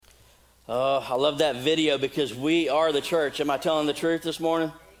I love that video because we are the church. Am I telling the truth this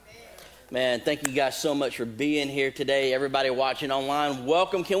morning? Man, thank you guys so much for being here today. Everybody watching online,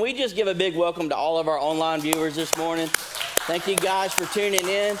 welcome. Can we just give a big welcome to all of our online viewers this morning? Thank you guys for tuning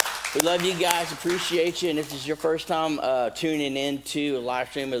in. We love you guys, appreciate you. And if this is your first time tuning in to a live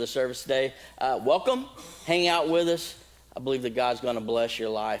stream of the service today, welcome. Hang out with us. I believe that God's going to bless your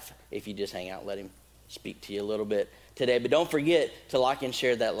life if you just hang out and let him speak to you a little bit today. But don't forget to like and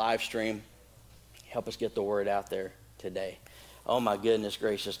share that live stream. Help us get the word out there today. Oh my goodness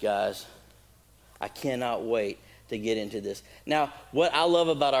gracious, guys. I cannot wait to get into this. Now, what I love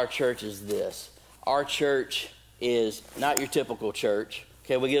about our church is this. Our church is not your typical church.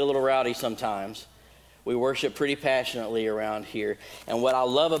 Okay, we get a little rowdy sometimes. We worship pretty passionately around here. And what I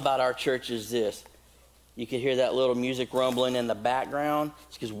love about our church is this. You can hear that little music rumbling in the background.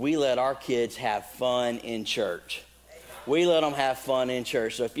 It's because we let our kids have fun in church. We let them have fun in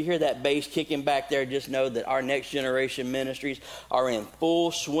church. So if you hear that bass kicking back there, just know that our Next Generation Ministries are in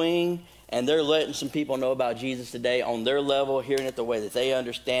full swing, and they're letting some people know about Jesus today on their level, hearing it the way that they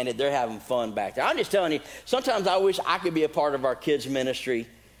understand it. They're having fun back there. I'm just telling you, sometimes I wish I could be a part of our kids' ministry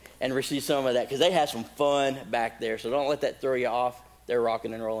and receive some of that, because they have some fun back there. So don't let that throw you off. They're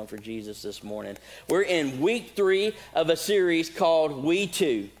rocking and rolling for Jesus this morning. We're in week 3 of a series called We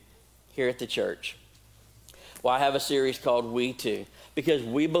Too here at the church. Well, I have a series called We Too because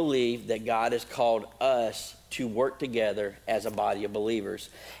we believe that God has called us to work together as a body of believers.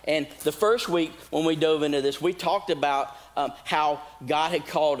 And the first week when we dove into this, we talked about how God had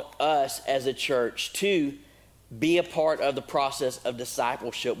called us as a church to be a part of the process of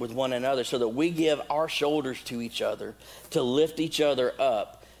discipleship with one another, so that we give our shoulders to each other, to lift each other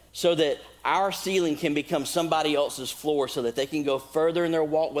up, so that our ceiling can become somebody else's floor, so that they can go further in their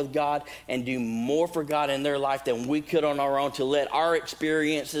walk with God and do more for God in their life than we could on our own, to let our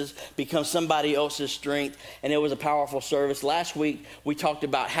experiences become somebody else's strength. And it was a powerful service. Last week, we talked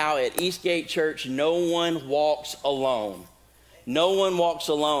about how at Eastgate Church, no one walks alone. No one walks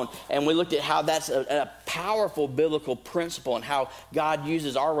alone. And we looked at how that's a powerful biblical principle, and how God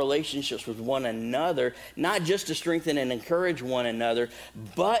uses our relationships with one another, not just to strengthen and encourage one another,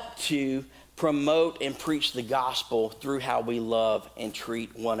 but to promote and preach the gospel through how we love and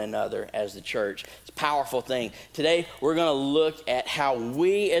treat one another as the church. It's a powerful thing. Today, we're going to look at how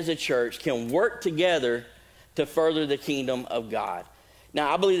we as a church can work together to further the kingdom of God.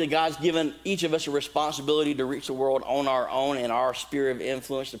 Now, I believe that God's given each of us a responsibility to reach the world on our own in our sphere of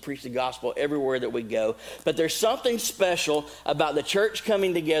influence, to preach the gospel everywhere that we go. But there's something special about the church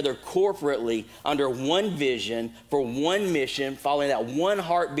coming together corporately under one vision for one mission, following that one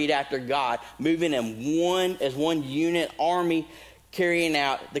heartbeat after God, moving as one unit, army, carrying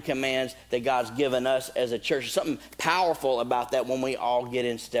out the commands that God's given us as a church. There's something powerful about that when we all get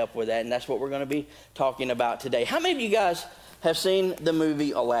in step with that, and that's what we're going to be talking about today. How many of you guys have seen the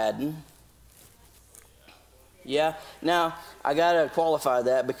movie Aladdin? Yeah. Now, I got to qualify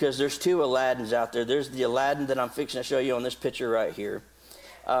that because there's 2 Aladdins out there. There's the Aladdin that I'm fixing to show you on this picture right here.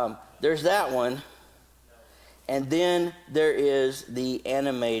 There's that one. And then there is the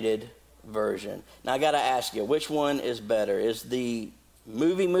animated version. Now, I got to ask you, which one is better? Is the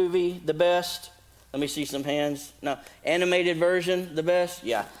movie the best? Let me see some hands. No. Animated version the best?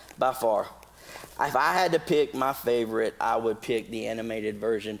 Yeah, by far. If I had to pick my favorite, I would pick the animated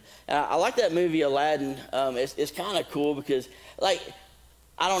version. I like that movie Aladdin. It's kind of cool because, like,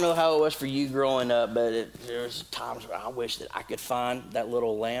 I don't know how it was for you growing up, but there's times where I wish that I could find that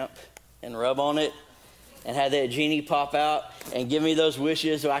little lamp and rub on it and have that genie pop out and give me those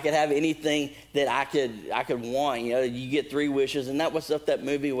wishes so I could have anything that I could want. You know, you get 3 wishes, and that was what that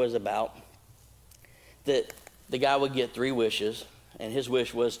movie was about. That the guy would get 3 wishes, and his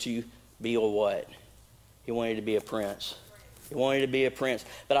wish was to be a what? He wanted to be a prince. He wanted to be a prince.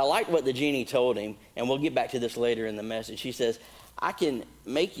 But I like what the genie told him, and we'll get back to this later in the message. He says, I can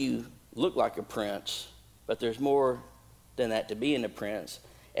make you look like a prince, but there's more than that to being a prince.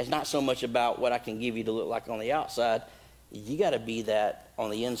 It's not so much about what I can give you to look like on the outside. You got to be that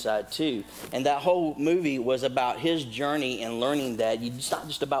on the inside too. And that whole movie was about his journey and learning that it's not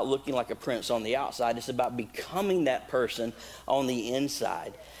just about looking like a prince on the outside. It's about becoming that person on the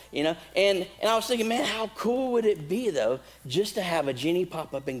inside. You know, and I was thinking, man, how cool would it be, though, just to have a genie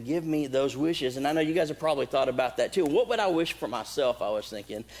pop up and give me those wishes? And I know you guys have probably thought about that, too. What would I wish for myself, I was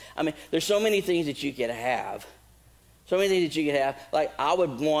thinking? I mean, there's so many things that you could have. So many things that you could have. Like, I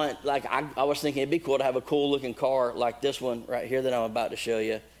would want, like, I was thinking it'd be cool to have a cool-looking car like this one right here that I'm about to show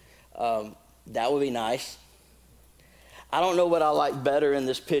you. That would be nice. I don't know what I like better in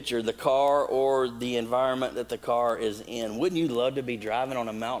this picture, the car or the environment that the car is in. Wouldn't you love to be driving on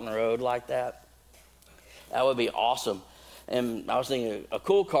a mountain road like that? That would be awesome. And I was thinking a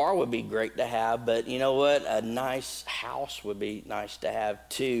cool car would be great to have, but you know what? A nice house would be nice to have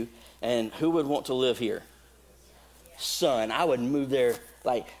too. And who would want to live here? Son, I would move there.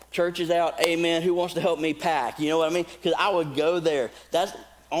 Like, church is out, amen, who wants to help me pack? You know what I mean? Because I would go there. That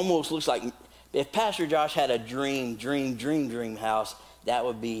almost looks like, if Pastor Josh had a dream house, that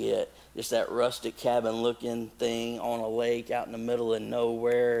would be it. Just that rustic cabin looking thing on a lake out in the middle of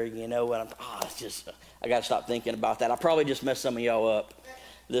nowhere, you know. And I got to stop thinking about that. I probably just messed some of y'all up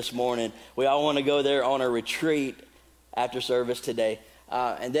this morning. We all want to go there on a retreat after service today.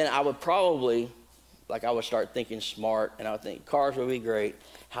 And then I would probably, I would start thinking smart, and I would think cars would be great,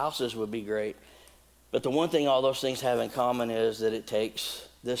 houses would be great. But the one thing all those things have in common is that it takes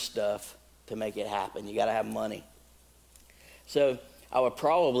this stuff to make it happen. You got to have money. So I would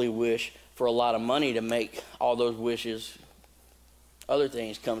probably wish for a lot of money to make all those wishes, other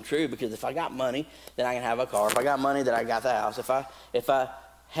things come true, because if I got money, then I can have a car. If I got money, then I got the house. If I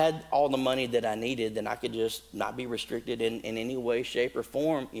had all the money that I needed, then I could just not be restricted in any way, shape, or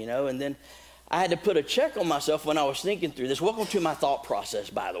form, you know. And then I had to put a check on myself when I was thinking through this. Welcome to my thought process,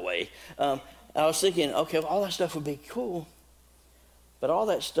 by the way. I was thinking, okay, well, all that stuff would be cool, but all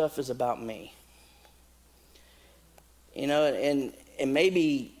that stuff is about me. You know, and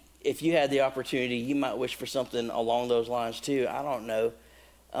maybe if you had the opportunity, you might wish for something along those lines too. I don't know.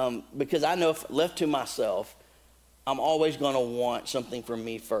 Because I know if left to myself, I'm always going to want something for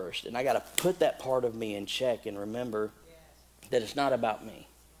me first. And I got to put that part of me in check and remember that it's not about me.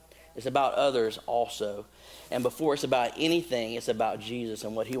 It's about others also. And before it's about anything, it's about Jesus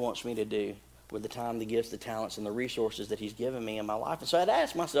and what he wants me to do with the time, the gifts, the talents, and the resources that he's given me in my life. And so I had to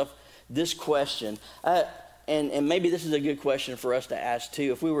ask myself this question. And maybe this is a good question for us to ask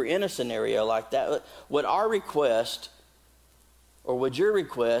too. If we were in a scenario like that, would our request, or would your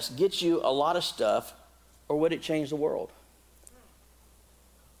request, get you a lot of stuff, or would it change the world?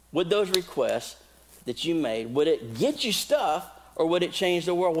 Would those requests that you made, would it get you stuff, or would it change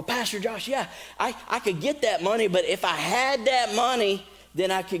the world? Well, Pastor Josh, yeah, I could get that money, but if I had that money, then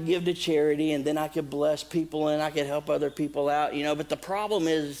I could give to charity, and then I could bless people, and I could help other people out, you know. But the problem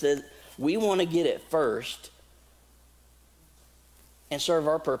is that we want to get it first and serve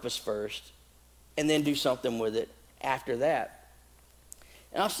our purpose first, and then do something with it after that.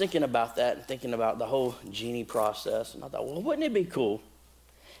 And I was thinking about that and thinking about the whole genie process. And I thought, well, wouldn't it be cool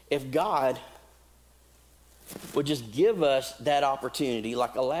if God would just give us that opportunity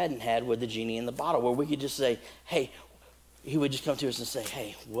like Aladdin had with the genie in the bottle, where we could just say, hey, he would just come to us and say,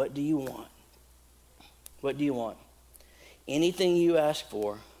 hey, what do you want? What do you want? Anything you ask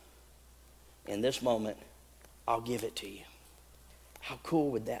for in this moment, I'll give it to you. How cool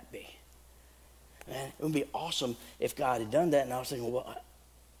would that be? Man, it would be awesome if God had done that. And I was thinking, well,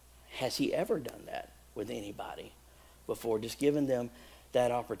 has he ever done that with anybody before? Just giving them that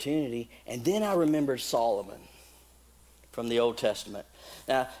opportunity. And then I remembered Solomon from the Old Testament.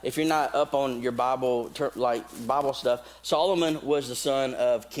 Now, if you're not up on your Bible, Bible stuff, Solomon was the son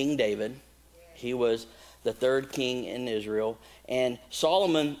of King David. He was the third king in Israel. And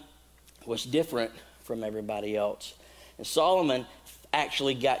Solomon was different from everybody else. And Solomon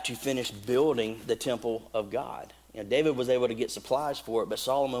actually got to finish building the temple of God. You know, David was able to get supplies for it, but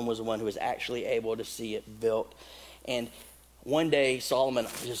Solomon was the one who was actually able to see it built. And one day, Solomon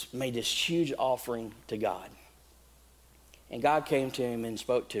just made this huge offering to God. And God came to him and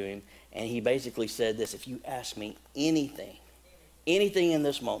spoke to him, and he basically said this: if you ask me anything in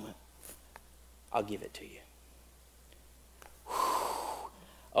this moment, I'll give it to you. Whew.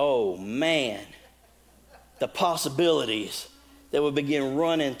 Oh, man. The possibilities that would begin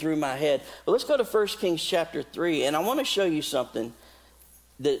running through my head. But let's go to 1 Kings chapter 3, and I want to show you something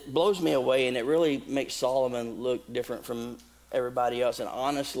that blows me away, and it really makes Solomon look different from everybody else, and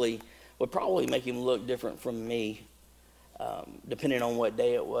honestly would probably make him look different from me, depending on what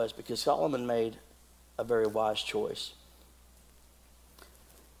day it was, because Solomon made a very wise choice.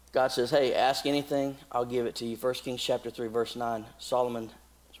 God says, hey, ask anything, I'll give it to you. 1 Kings chapter 3, verse 9, Solomon's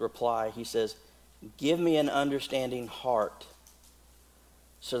reply, he says, give me an understanding heart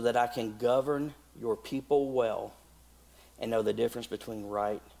so that I can govern your people well and know the difference between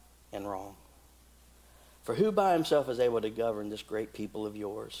right and wrong. For who by himself is able to govern this great people of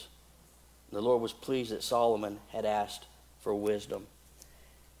yours? The Lord was pleased that Solomon had asked for wisdom.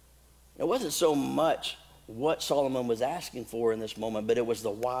 It wasn't so much what Solomon was asking for in this moment, but it was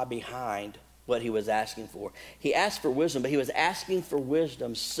the why behind what he was asking for. He asked for wisdom, but he was asking for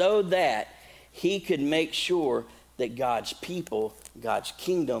wisdom so that he could make sure that God's people, God's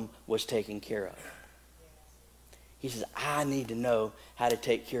kingdom was taken care of. He says, I need to know how to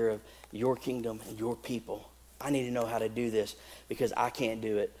take care of your kingdom and your people. I need to know how to do this because I can't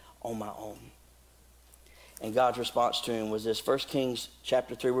do it on my own. And God's response to him was this. 1 Kings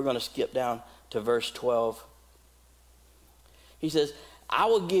chapter 3, we're going to skip down to verse 12. He says, I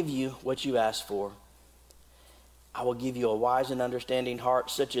will give you what you ask for. I will give you a wise and understanding heart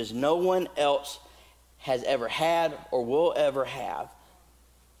such as no one else has ever had or will ever have.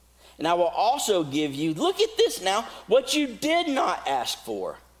 And I will also give you, look at this now, what you did not ask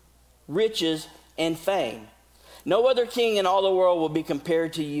for, riches and fame. No other king in all the world will be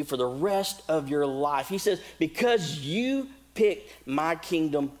compared to you for the rest of your life. He says, because you picked my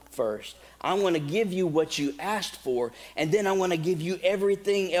kingdom first, I'm going to give you what you asked for, and then I'm going to give you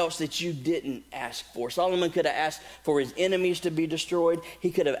everything else that you didn't ask for. Solomon could have asked for his enemies to be destroyed.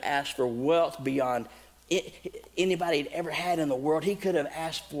 He could have asked for wealth beyond anybody had ever had in the world. He could have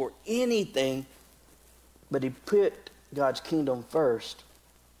asked for anything, but he put God's kingdom first.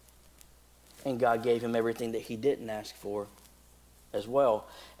 And God gave him everything that he didn't ask for as well.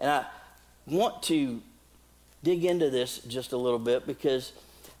 And I want to dig into this just a little bit because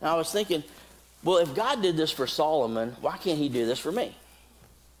I was thinking, well, if God did this for Solomon, why can't he do this for me?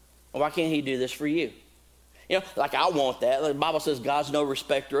 Why can't he do this for you? You know, like I want that. The Bible says God's no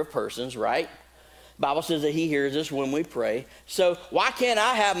respecter of persons, right? The Bible says that he hears us when we pray. So why can't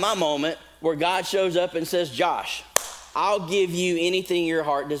I have my moment where God shows up and says, Josh, I'll give you anything your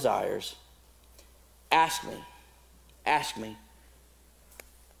heart desires. Ask me. Ask me.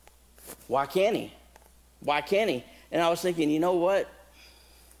 Why can't he? Why can't he? And I was thinking, you know what?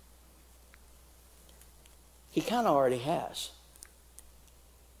 He kind of already has.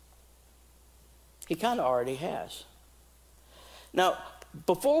 He kind of already has. Now,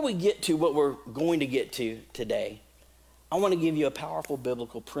 before we get to what we're going to get to today, I want to give you a powerful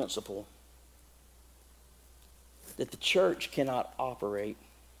biblical principle that the church cannot operate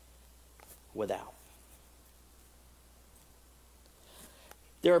without.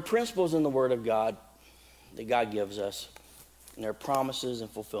 There are principles in the Word of God that God gives us, and there are promises and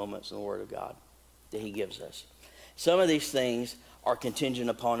fulfillments in the Word of God that he gives us. Some of these things are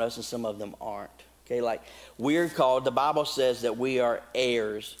contingent upon us, and some of them aren't. Okay, like we're called, the Bible says that we are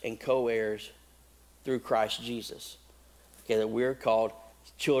heirs and co-heirs through Christ Jesus. Okay, that we're called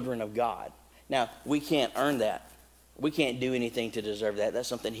children of God. Now, we can't earn that. We can't do anything to deserve that. That's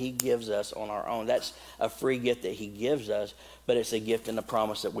something he gives us on our own. That's a free gift that he gives us, but it's a gift and a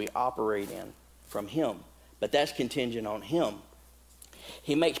promise that we operate in from him. But that's contingent on him.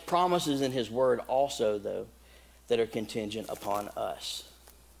 He makes promises in his word also, though, that are contingent upon us.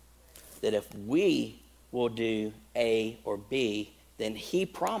 That if we will do A or B, then he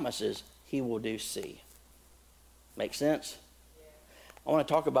promises he will do C. Make sense? I want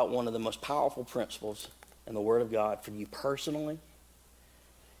to talk about one of the most powerful principles in the Word of God for you personally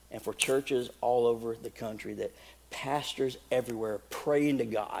and for churches all over the country that pastors everywhere praying to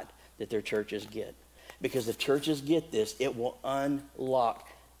God that their churches get. Because if churches get this, it will unlock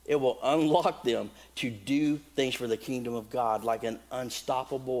them to do things for the kingdom of God like an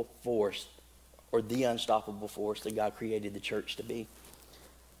unstoppable force, or the unstoppable force that God created the church to be.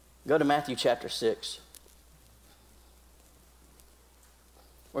 Go to Matthew chapter 6.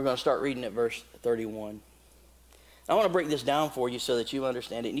 We're going to start reading at verse 31. I want to break this down for you so that you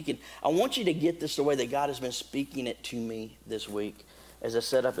understand it. And I want you to get this the way that God has been speaking it to me this week as a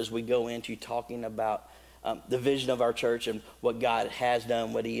setup as we go into talking about the vision of our church and what God has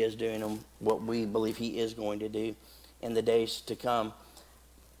done, what he is doing, and what we believe he is going to do in the days to come.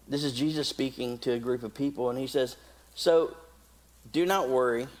 This is Jesus speaking to a group of people, and he says, so do not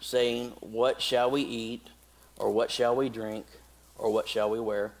worry, saying, what shall we eat, or what shall we drink, or what shall we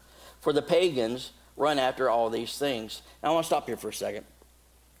wear? For the pagans run after all these things. Now I want to stop here for a second.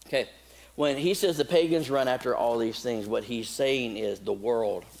 Okay, when he says the pagans run after all these things, what he's saying is the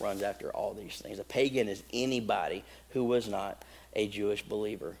world runs after all these things. A pagan is anybody who was not a Jewish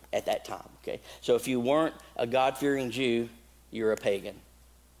believer at that time. Okay, so if you weren't a God-fearing Jew, you're a pagan.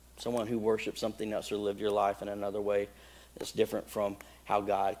 Someone who worshiped something else or lived your life in another way that's different from how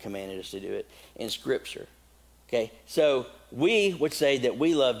God commanded us to do it in Scripture. Okay, so we would say that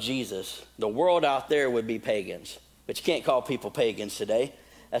we love Jesus. The world out there would be pagans. But you can't call people pagans today.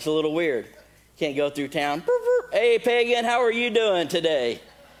 That's a little weird. Can't go through town. Hey, pagan, how are you doing today?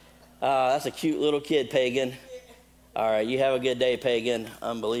 That's a cute little kid, pagan. All right, you have a good day, pagan,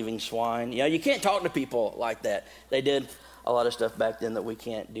 unbelieving swine. You know, you can't talk to people like that. They did a lot of stuff back then that we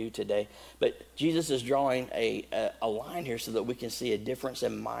can't do today. But Jesus is drawing a line here so that we can see a difference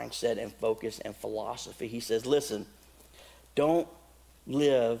in mindset and focus and philosophy. He says, listen, don't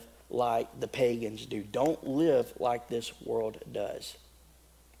live like the pagans do. Don't live like this world does.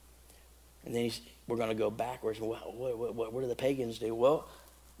 And then we're going to go backwards. What do the pagans do? Well,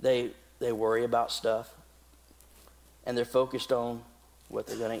 they worry about stuff, and they're focused on what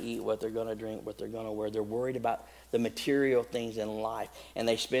they're going to eat, what they're going to drink, what they're going to wear. They're worried about the material things in life, and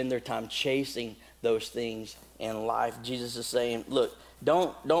they spend their time chasing those things in life. Jesus is saying, look,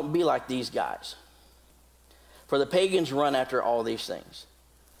 don't be like these guys. For the pagans run after all these things.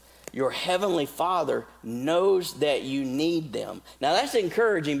 Your heavenly Father knows that you need them. Now that's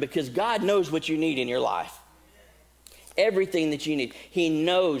encouraging because God knows what you need in your life. Everything that you need. He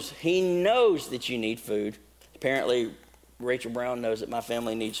knows that you need food. Apparently, Rachel Brown knows that my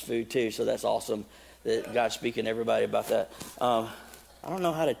family needs food too, so that's awesome that God's speaking to everybody about that. I don't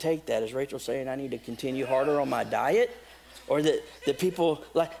know how to take that. Is Rachel saying I need to continue harder on my diet? Or that people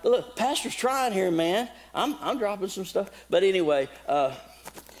like, look, Pastor's trying here, man. I'm dropping some stuff. But anyway,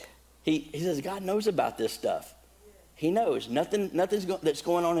 he says God knows about this stuff. He knows. Nothing that's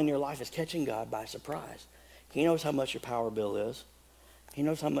going on in your life is catching God by surprise. He knows how much your power bill is. He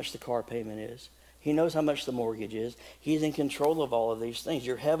knows how much the car payment is. He knows how much the mortgage is. He's in control of all of these things.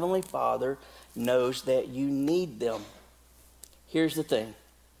 Your heavenly Father knows that you need them. Here's the thing.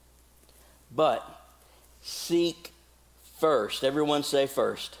 But seek first. Everyone say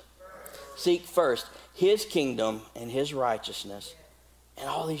first. Seek first his kingdom and his righteousness, and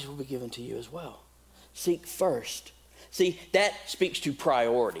all these will be given to you as well. Seek first. See, that speaks to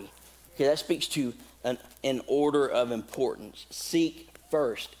priority. Okay, that speaks to an order of importance. Seek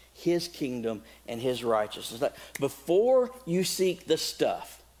first his kingdom and his righteousness. Before you seek the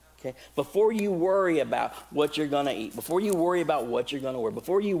stuff, okay, before you worry about what you're going to eat, before you worry about what you're going to wear,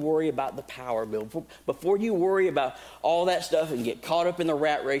 before you worry about the power bill, before you worry about all that stuff and get caught up in the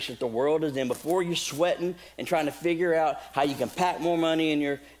rat race that the world is in, before you're sweating and trying to figure out how you can pack more money in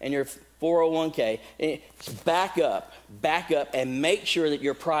your 401k, back up and make sure that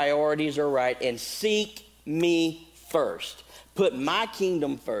your priorities are right and seek me first. Put my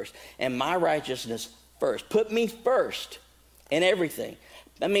kingdom first and my righteousness first. Put me first in everything.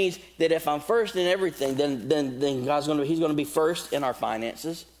 That means that if I'm first in everything, then he's going to be first in our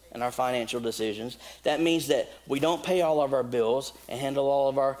finances and our financial decisions. That means that we don't pay all of our bills and handle all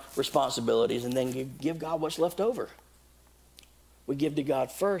of our responsibilities and then give God what's left over. We give to God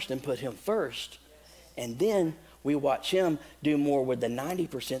first and put him first. And then we watch him do more with the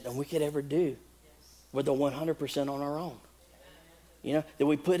 90% than we could ever do with the 100% on our own. You know, that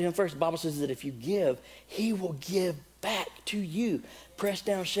we put him first. The Bible says that if you give, he will give back to you. Pressed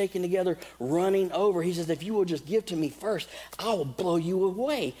down, shaken together, running over. He says, if you will just give to me first, I will blow you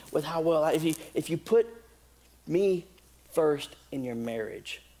away with how well if you put me first in your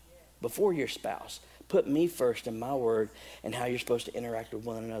marriage, before your spouse, put me first in my word and how you're supposed to interact with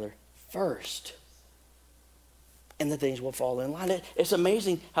one another first, and the things will fall in line. It's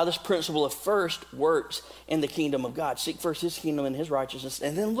amazing how this principle of first works in the kingdom of God. Seek first his kingdom and his righteousness.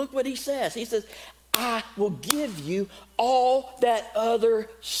 And then look what he says. He says, I will give you all that other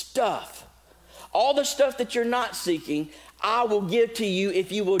stuff. All the stuff that you're not seeking, I will give to you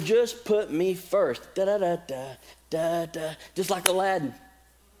if you will just put me first. Da, da, da, da, da, da. Just like Aladdin.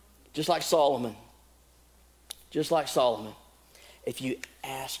 Just like Solomon. Just like Solomon. If you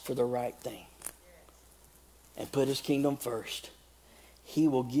ask for the right thing and put his kingdom first, he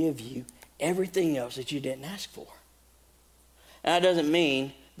will give you everything else that you didn't ask for. And that doesn't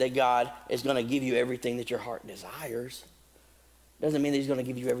mean that God is going to give you everything that your heart desires. Doesn't mean that he's going to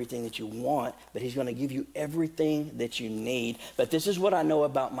give you everything that you want, but he's going to give you everything that you need. But this is what I know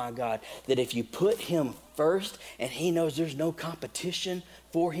about my God, that if you put him first, and he knows there's no competition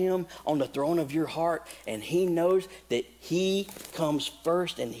for him on the throne of your heart, and he knows that he comes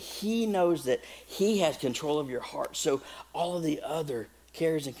first, and he knows that he has control of your heart. So all of the other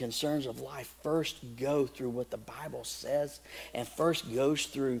cares and concerns of life first go through what the Bible says, and first goes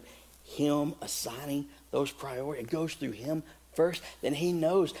through him assigning those priorities. It goes through him first. Then he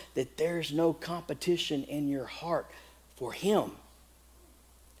knows that there's no competition in your heart for him.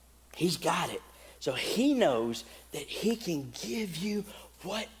 He's got it. So he knows that he can give you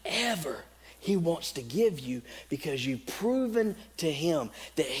whatever he wants to give you, because you've proven to him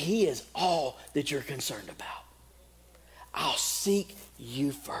that he is all that you're concerned about. I'll seek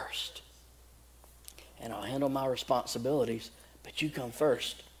you first, and I'll handle my responsibilities, but you come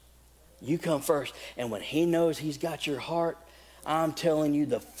first. You come first. And when he knows he's got your heart, I'm telling you,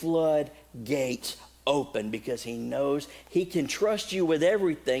 the floodgates open because he knows he can trust you with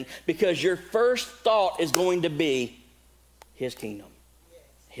everything because your first thought is going to be his kingdom,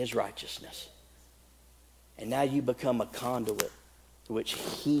 his righteousness. And now you become a conduit which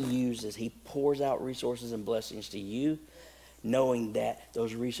he uses. He pours out resources and blessings to you, knowing that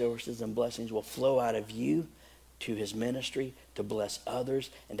those resources and blessings will flow out of you to his ministry to bless others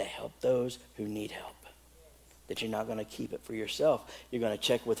and to help those who need help. That you're not going to keep it for yourself. You're going to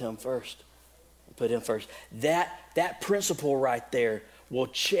check with him first. Put him first. That principle right there will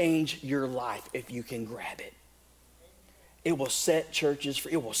change your life if you can grab it. It will set churches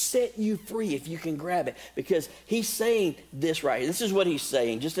free. It will set you free if you can grab it. Because he's saying this right here. This is what he's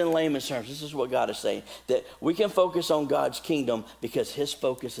saying, just in layman's terms. This is what God is saying. That we can focus on God's kingdom because his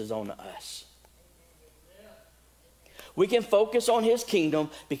focus is on us. We can focus on his kingdom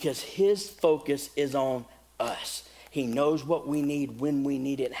because his focus is on us. He knows what we need, when we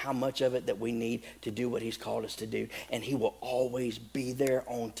need it, and how much of it that we need to do what he's called us to do. And he will always be there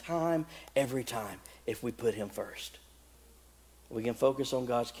on time, every time, if we put him first. We can focus on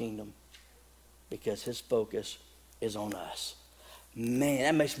God's kingdom because his focus is on us. Man,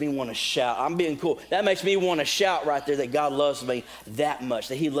 that makes me want to shout. I'm being cool. That makes me want to shout right there that God loves me that much,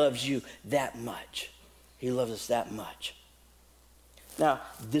 that he loves you that much. He loves us that much. Now,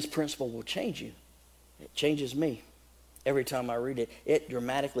 this principle will change you. It changes me. Every time I read it, it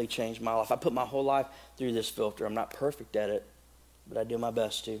dramatically changed my life. I put my whole life through this filter. I'm not perfect at it, but I do my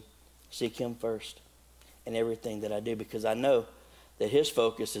best to seek him first in everything that I do because I know that his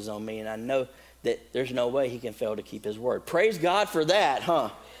focus is on me, and I know that there's no way he can fail to keep his word. Praise God for that, huh?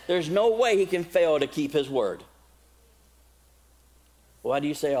 There's no way he can fail to keep his word. Why do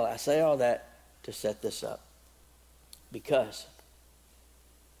you say all that? I say all that to set this up. Because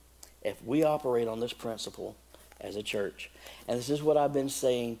if we operate on this principle as a church, and this is what I've been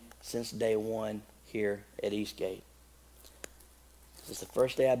saying since day one here at Eastgate. This is the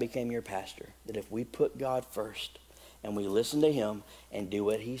first day I became your pastor, that if we put God first and we listen to him and do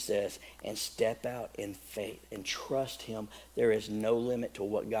what he says and step out in faith and trust him, there is no limit to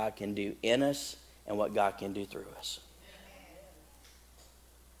what God can do in us and what God can do through us.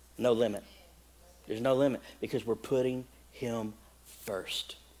 No limit. There's no limit because we're putting him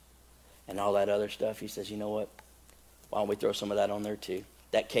first. And all that other stuff, he says, you know what? Why don't we throw some of that on there too?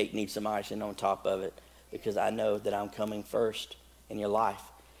 That cake needs some icing on top of it because I know that I'm coming first in your life.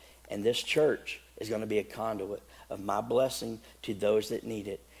 And this church is going to be a conduit of my blessing to those that need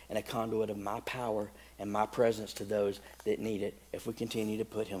it and a conduit of my power and my presence to those that need it if we continue to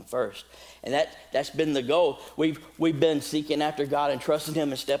put him first. And that's been the goal. We've been seeking after God and trusting him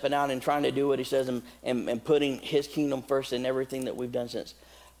and stepping out and trying to do what he says and putting his kingdom first in everything that we've done since.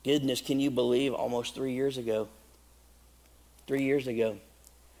 Goodness, can you believe almost 3 years ago? 3 years ago,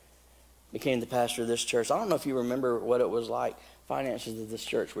 became the pastor of this church. I don't know if you remember what it was like. Finances of this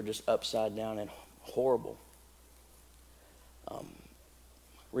church were just upside down and horrible.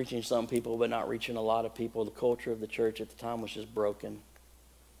 Reaching some people, but not reaching a lot of people. The culture of the church at the time was just broken.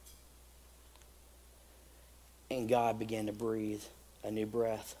 And God began to breathe a new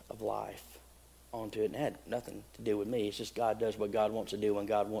breath of life onto it. And it had nothing to do with me. It's just God does what God wants to do when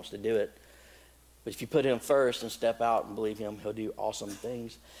God wants to do it. But if you put him first and step out and believe him, he'll do awesome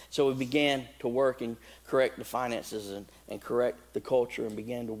things. So we began to work and correct the finances and correct the culture and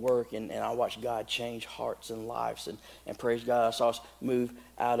began to work. And I watched God change hearts and lives. And praise God, I saw us move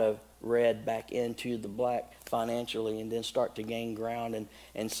out of red back into the black financially and then start to gain ground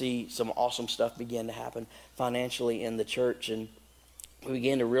and see some awesome stuff begin to happen financially in the church. And we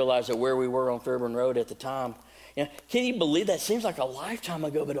began to realize that where we were on Fairburn Road at the time, you know, can you believe that? Seems like a lifetime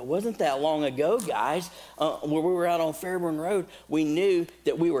ago, but it wasn't that long ago, guys. Where we were out on Fairburn Road, we knew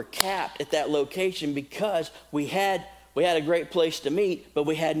that we were capped at that location because we had a great place to meet, but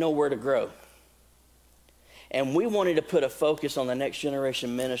we had nowhere to grow. And we wanted to put a focus on the next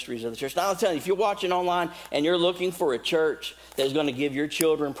generation ministries of the church. Now, I'll tell you, if you're watching online and you're looking for a church that is going to give your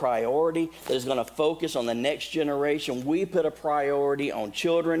children priority, that is going to focus on the next generation, we put a priority on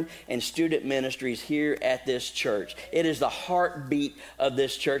children and student ministries here at this church. It is the heartbeat of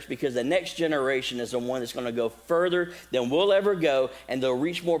this church because the next generation is the one that's going to go further than we'll ever go, and they'll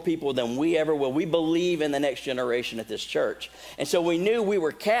reach more people than we ever will. We believe in the next generation at this church. And so we knew we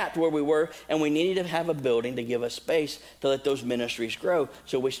were capped where we were, and we needed to have a building to give us space to let those ministries grow.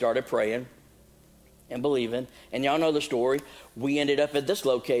 So we started praying and believing. And y'all know the story. We ended up at this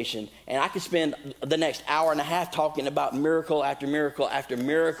location. And I could spend the next hour and a half talking about miracle after miracle after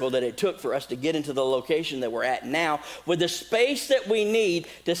miracle that it took for us to get into the location that we're at now with the space that we need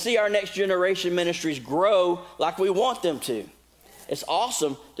to see our next generation ministries grow like we want them to. It's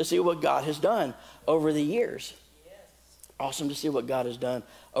awesome to see what God has done over the years. Awesome to see what God has done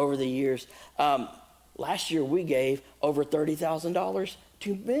over the years. Last year we gave over $30,000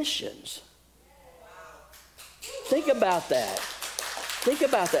 to missions. Think about that. Think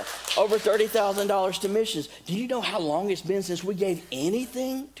about that. Over $30,000 to missions. Do you know how long it's been since we gave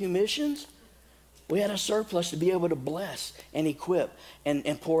anything to missions? We had a surplus to be able to bless and equip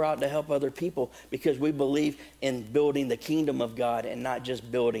and pour out to help other people because we believe in building the kingdom of God and not just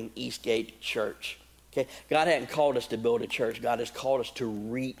building Eastgate Church. Okay? God hadn't called us to build a church. God has called us to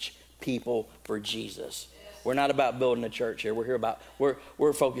reach people for Jesus. We're not about building a church here.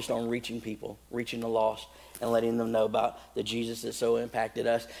 We're focused on reaching people, reaching the lost, and letting them know about the Jesus that so impacted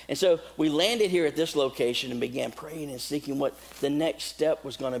us. And so we landed here at this location and began praying and seeking what the next step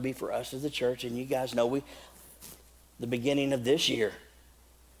was going to be for us as a church. And you guys know the beginning of this year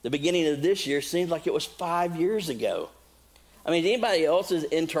seems like it was 5 years ago. I mean, is anybody else's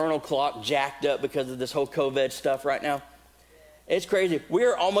internal clock jacked up because of this whole COVID stuff right now? It's crazy.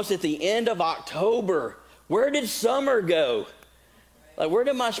 We're almost at the end of October. Where did summer go? Like, where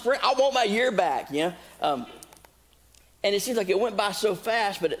did my spring? I want my year back, you know? And it seems like it went by so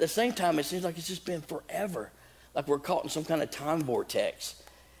fast, but at the same time, it seems like it's just been forever. Like we're caught in some kind of time vortex.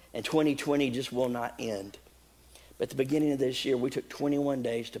 And 2020 just will not end. But at the beginning of this year, we took 21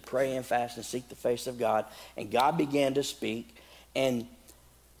 days to pray and fast and seek the face of God. And God began to speak. And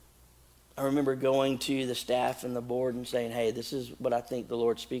I remember going to the staff and the board and saying, hey, this is what I think the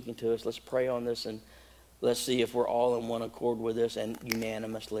Lord's speaking to us. Let's pray on this and let's see if we're all in one accord with this. And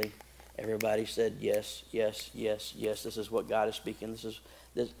unanimously, everybody said, yes, yes, yes, yes. This is what God is speaking.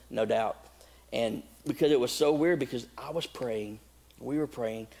 This, no doubt. And because it was so weird, because I was praying, we were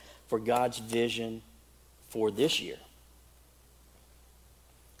praying for God's vision for this year.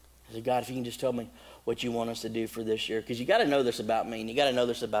 I said, God, if you can just tell me what you want us to do for this year. Because you got to know this about me, and you got to know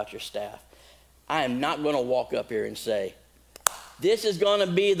this about your staff. I am not going to walk up here and say, this is going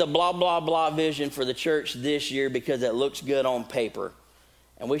to be the blah, blah, blah vision for the church this year because it looks good on paper.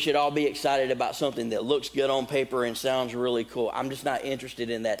 And we should all be excited about something that looks good on paper and sounds really cool. I'm just not interested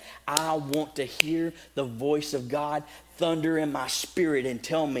in that. I want to hear the voice of God thunder in my spirit and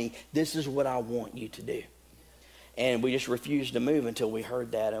tell me, this is what I want you to do. And we just refused to move until we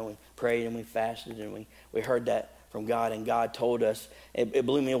heard that, and we prayed and we fasted and we heard that from God. And God told us, it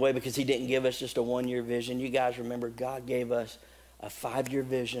blew me away because he didn't give us just a one-year vision. You guys remember, God gave us a 5-year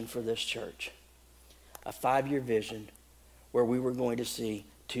vision for this church. A 5-year vision where we were going to see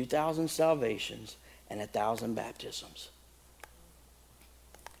 2,000 salvations and 1,000 baptisms.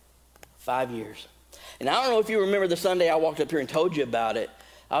 5 years. And I don't know if you remember the Sunday I walked up here and told you about it.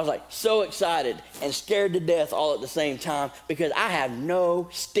 I was like so excited and scared to death all at the same time because I have no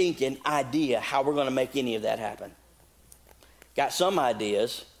stinking idea how we're going to make any of that happen. Got some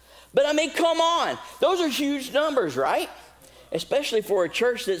ideas, but I mean, come on. Those are huge numbers, right? Especially for a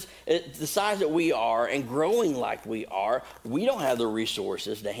church that's the size that we are and growing like we are. We don't have the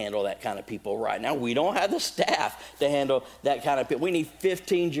resources to handle that kind of people right now. We don't have the staff to handle that kind of people. We need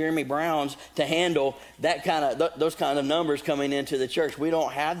 15 Jeremy Browns to handle that kind of those kind of numbers coming into the church. We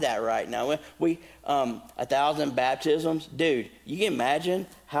don't have that right now. 1,000 baptisms, dude. You can imagine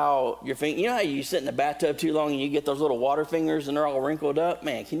how your finger. You know how you sit in the bathtub too long and you get those little water fingers and they're all wrinkled up.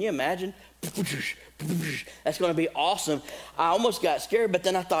 Man, can you imagine? That's going to be awesome. I almost got scared, but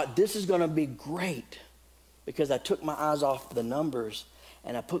then I thought this is going to be great because I took my eyes off the numbers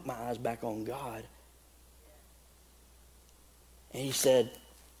and I put my eyes back on God. And he said,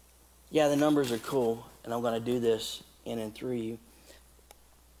 yeah, the numbers are cool, and I'm going to do this in and through you.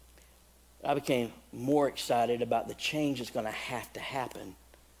 I became more excited about the change that's going to have to happen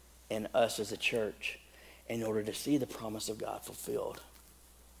in us as a church in order to see the promise of God fulfilled.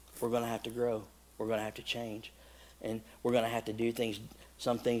 We're going to have to grow. We're going to have to change. And we're going to have to do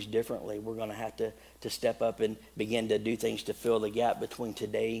some things differently. We're going to have to step up and begin to do things to fill the gap between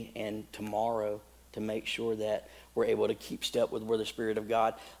today and tomorrow to make sure that we're able to keep step with where the Spirit of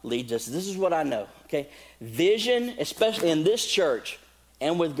God leads us. This is what I know, okay? Vision, especially in this church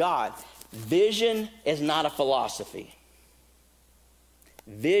and with God, vision is not a philosophy.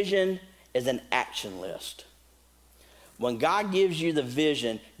 Vision is an action list. When God gives you the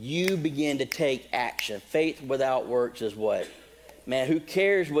vision, you begin to take action. Faith without works is what? Man, who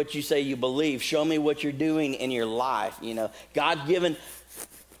cares what you say you believe? Show me what you're doing in your life. You know, God's given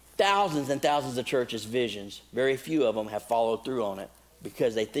thousands and thousands of churches visions. Very few of them have followed through on it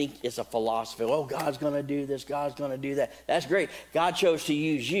because they think it's a philosophy. Oh, God's going to do this. God's going to do that. That's great. God chose to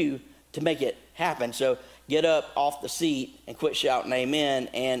use you to make it happen. So get up off the seat and quit shouting amen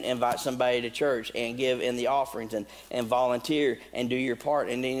and invite somebody to church and give in the offerings and volunteer and do your part.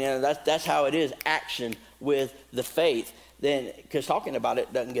 And that's how it is, action with the faith. Then, because talking about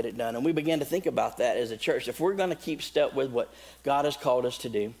it doesn't get it done. And we began to think about that as a church. If we're going to keep step with what God has called us to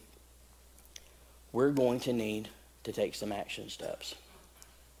do, we're going to need to take some action steps.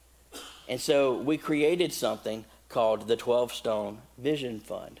 And so we created something called the 12 Stone Vision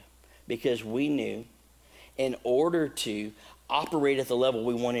Fund, because we knew in order to operate at the level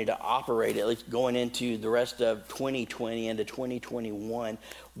we wanted to operate, at least going into the rest of 2020 into 2021,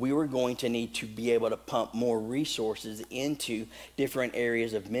 we were going to need to be able to pump more resources into different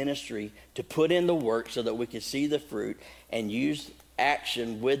areas of ministry to put in the work so that we could see the fruit and use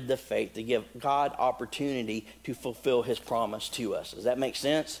action with the faith to give God opportunity to fulfill his promise to us. Does that make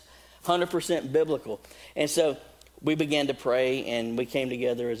sense? 100% biblical. And so we began to pray, and we came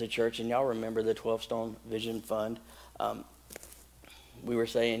together as a church, and y'all remember the 12 Stone Vision Fund. We were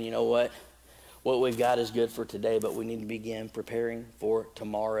saying, you know what we've got is good for today, but we need to begin preparing for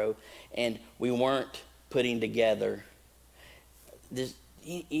tomorrow. And we weren't putting together this,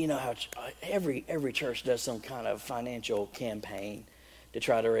 you know how every church does some kind of financial campaign to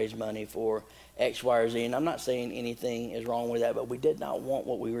try to raise money for X, Y, or Z. And I'm not saying anything is wrong with that, but we did not want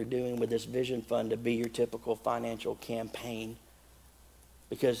what we were doing with this Vision Fund to be your typical financial campaign,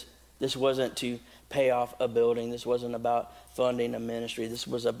 because this wasn't to pay off a building. This wasn't about funding a ministry. This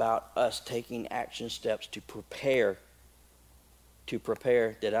was about us taking action steps to prepare. To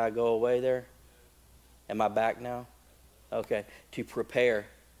prepare. Did I go away there? Am I back now? Okay. To prepare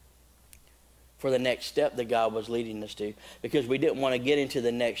for the next step that God was leading us to. Because we didn't want to get into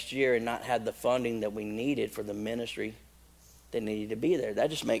the next year and not have the funding that we needed for the ministry that needed to be there. That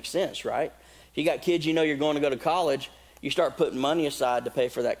just makes sense, right? If you got kids, you know you're going to go to college, you start putting money aside to pay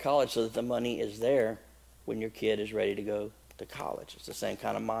for that college so that the money is there when your kid is ready to go to college. It's the same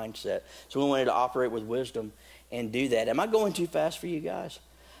kind of mindset. So we wanted to operate with wisdom and do that. Am I going too fast for you guys?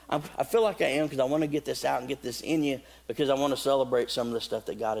 I feel like I am, because I want to get this out and get this in you, because I want to celebrate some of the stuff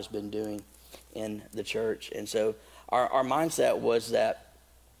that God has been doing in the church. And so our mindset was that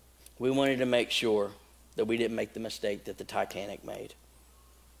we wanted to make sure that we didn't make the mistake that the Titanic made.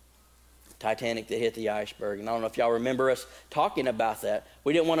 Titanic that hit the iceberg. And I don't know if y'all remember us talking about that.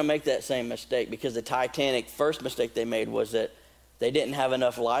 We didn't want to make that same mistake, because the Titanic, first mistake they made was that they didn't have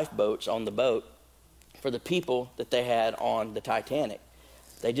enough lifeboats on the boat for the people that they had on the Titanic.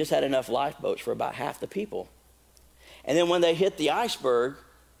 They just had enough lifeboats for about half the people. And then when they hit the iceberg,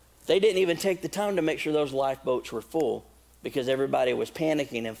 they didn't even take the time to make sure those lifeboats were full, because everybody was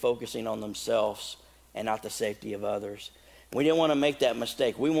panicking and focusing on themselves and not the safety of others. We didn't want to make that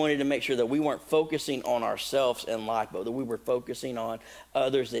mistake. We wanted to make sure that we weren't focusing on ourselves and lifeboat, that we were focusing on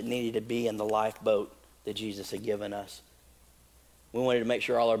others that needed to be in the lifeboat that Jesus had given us. We wanted to make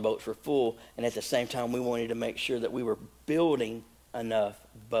sure all our boats were full, and at the same time, we wanted to make sure that we were building enough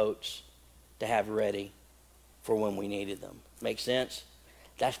boats to have ready for when we needed them. Make sense?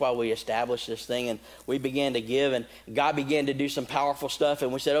 That's why we established this thing, and we began to give, and God began to do some powerful stuff.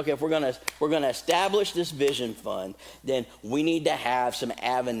 And we said, okay, if we're gonna establish this Vision Fund, then we need to have some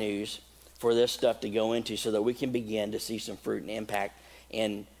avenues for this stuff to go into, so that we can begin to see some fruit and impact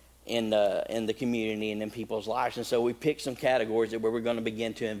in the community and in people's lives. And so we picked some categories that where we're going to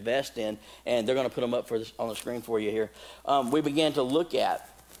begin to invest in, and they're going to put them up on the screen for you here. We began to look at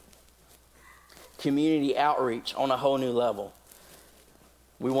community outreach on a whole new level.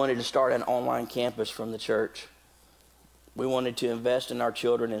 We wanted to start an online campus from the church. We wanted to invest in our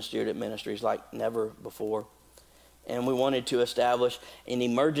children and student ministries like never before. And we wanted to establish an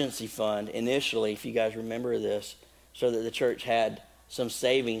emergency fund initially, if you guys remember this, so that the church had some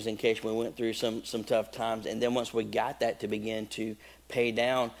savings in case we went through some tough times. And then once we got that, to begin to pay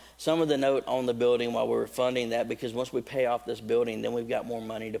down some of the note on the building while we were funding that, because once we pay off this building, then we've got more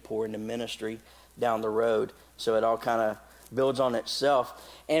money to pour into ministry down the road. So it all kind of builds on itself.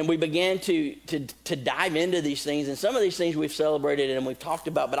 And we began to dive into these things, and some of these things we've celebrated and we've talked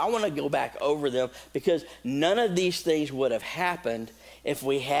about, but I want to go back over them, because none of these things would have happened if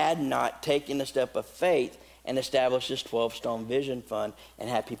we had not taken the step of faith and established this 12 Stone Vision Fund and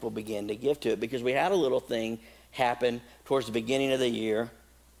had people begin to give to it. Because we had a little thing happen towards the beginning of the year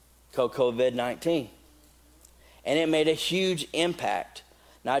called COVID-19, and it made a huge impact,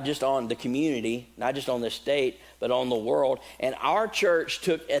 not just on the community, not just on the state, but on the world. And our church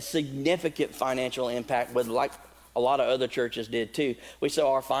took a significant financial impact, with, like a lot of other churches did too. We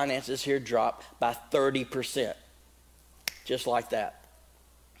saw our finances here drop by 30%. Just like that.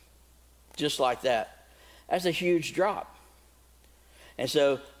 Just like that. That's a huge drop. And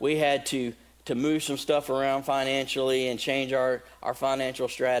so we had to to move some stuff around financially and change our financial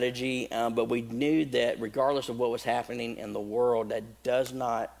strategy. But we knew that regardless of what was happening in the world, that does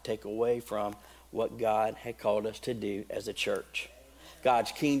not take away from what God had called us to do as a church.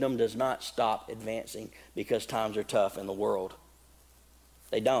 God's kingdom does not stop advancing because times are tough in the world.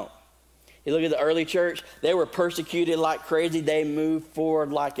 They don't. You look at the early church, they were persecuted like crazy. They moved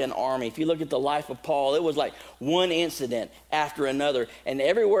forward like an army. If you look at the life of Paul, it was like one incident after another. And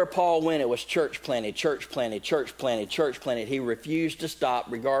everywhere Paul went, it was church planted, church planted, church planted, church planted. He refused to stop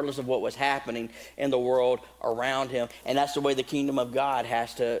regardless of what was happening in the world around him. And that's the way the kingdom of God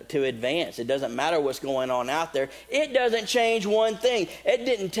has to advance. It doesn't matter what's going on out there. It doesn't change one thing. It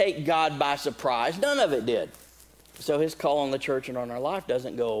didn't take God by surprise. None of it did. So his call on the church and on our life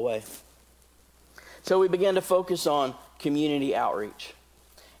doesn't go away. So we began to focus on community outreach.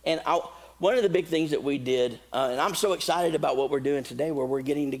 And one of the big things that we did, and I'm so excited about what we're doing today, where we're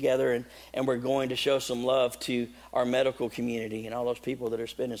getting together and we're going to show some love to our medical community and all those people that are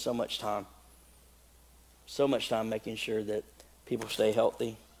spending so much time making sure that people stay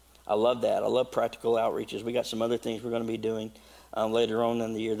healthy. I love that. I love practical outreaches. We got some other things we're going to be doing later on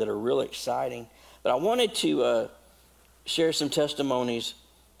in the year that are really exciting. But I wanted to share some testimonies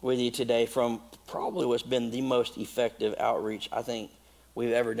with you today from probably what's been the most effective outreach I think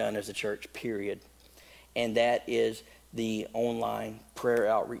we've ever done as a church, period. And that is the online prayer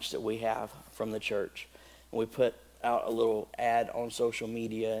outreach that we have from the church. And we put out a little ad on social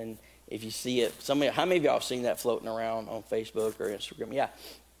media, and if you see it, how many of y'all have seen that floating around on Facebook or Instagram? Yeah.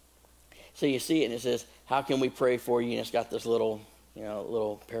 So you see it, and it says, "How can we pray for you?" And it's got this little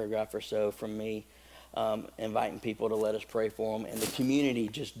paragraph or so from me, inviting people to let us pray for them, and the community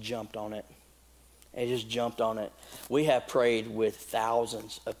just jumped on it. It just jumped on it. We have prayed with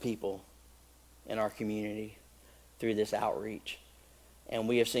thousands of people in our community through this outreach, and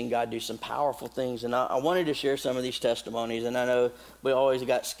we have seen God do some powerful things. And I wanted to share some of these testimonies, and I know we always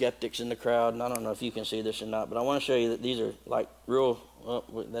got skeptics in the crowd, and I don't know if you can see this or not, but I want to show you that these are like real,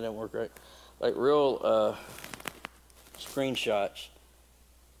 that didn't work right, like real screenshots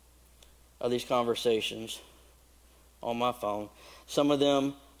of these conversations on my phone. Some of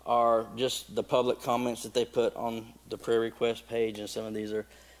them are just the public comments that they put on the prayer request page, and some of these are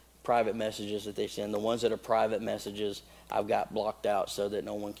private messages that they send. The ones that are private messages, I've got blocked out so that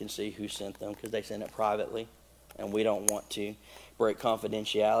no one can see who sent them, because they send it privately, and we don't want to break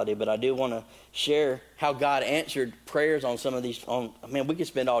confidentiality. But I do want to share how God answered prayers on some of these. We could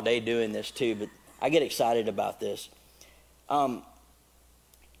spend all day doing this too, but I get excited about this.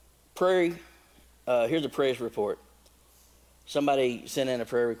 Here's a praise report. Somebody sent in a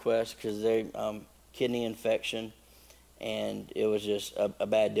prayer request because they kidney infection, and it was just a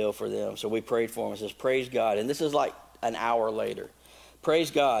bad deal for them. So we prayed for them. It says, "Praise God." And this is like an hour later.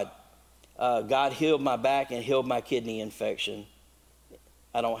 "Praise God. God healed my back and healed my kidney infection.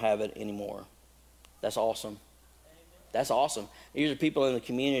 I don't have it anymore." That's awesome. That's awesome. These are people in the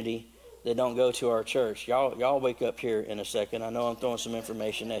community that don't go to our church. Y'all wake up here in a second. I know I'm throwing some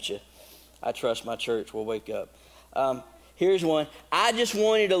information at you. I trust my church will wake up. Here's one. "I just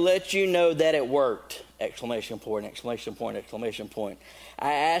wanted to let you know that it worked!" Exclamation point, exclamation point, exclamation point.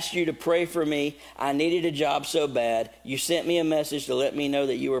 "I asked you to pray for me. I needed a job so bad. You sent me a message to let me know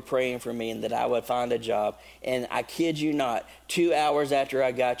that you were praying for me and that I would find a job. And I kid you not, 2 hours after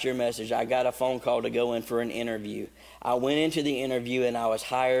I got your message, I got a phone call to go in for an interview. I went into the interview and I was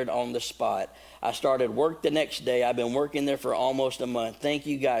hired on the spot. I started work the next day. I've been working there for almost a month. Thank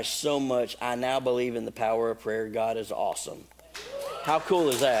you guys so much. I now believe in the power of prayer. God is awesome." How cool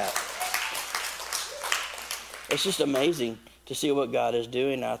is that? It's just amazing to see what God is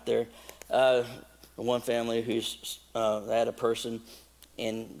doing out there. One family they had a person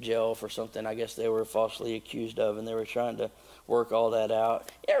in jail for something I guess they were falsely accused of, and they were trying to work all that out.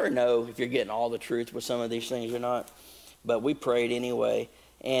 You never know if you're getting all the truth with some of these things or not. But we prayed anyway,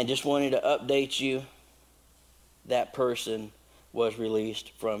 and just wanted to update you. That person was released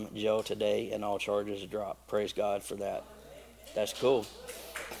from jail today, and all charges dropped. Praise God for that. That's cool.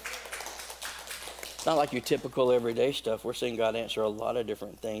 It's not like your typical everyday stuff. We're seeing God answer a lot of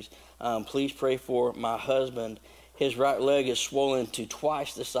different things. "Please pray for my husband. His right leg is swollen to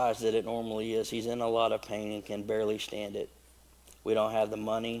twice the size that it normally is. He's in a lot of pain and can barely stand it. We don't have the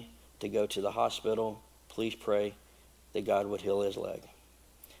money to go to the hospital. Please pray that God would heal his leg."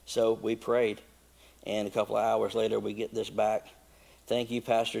 So we prayed, and a couple of hours later we get this back. "Thank you,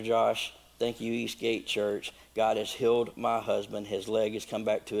 Pastor Josh. Thank you, Eastgate Church. God has healed my husband. His leg has come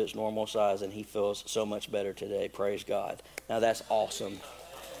back to its normal size, and he feels so much better today. Praise God." Now that's awesome.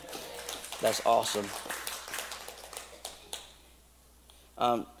 That's awesome.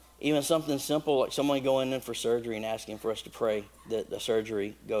 even something simple like someone going in for surgery and asking for us to pray that the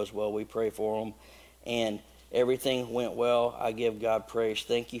surgery goes well. We pray for them, and everything went well. I give God praise.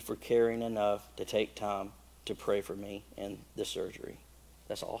 Thank you for caring enough to take time to pray for me in the surgery.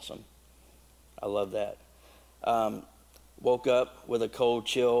 That's awesome. I love that. Woke up with a cold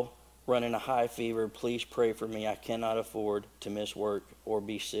chill, running a high fever. Please pray for me. I cannot afford to miss work or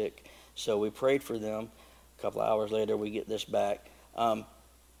be sick. So we prayed for them. A couple of hours later, we get this back.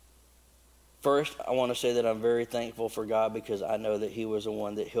 First, I want to say that I'm very thankful for God because I know that he was the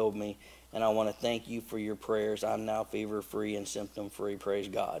one that healed me. And I want to thank you for your prayers. I'm now fever-free and symptom-free. Praise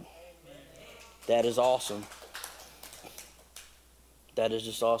God. That is awesome. That is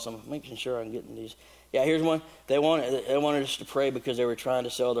just awesome. Making sure I'm getting these. Yeah, here's one. They wanted us to pray because they were trying to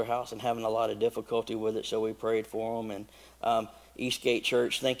sell their house and having a lot of difficulty with it, so we prayed for them. And Eastgate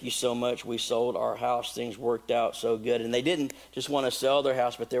Church, thank you so much. We sold our house. Things worked out so good. And they didn't just want to sell their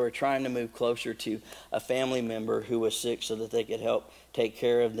house, but they were trying to move closer to a family member who was sick so that they could help take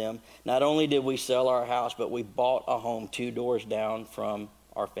care of them. Not only did we sell our house, but we bought a home 2 doors down from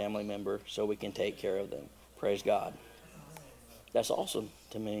our family member so we can take care of them. Praise God. That's awesome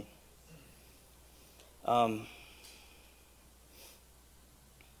to me.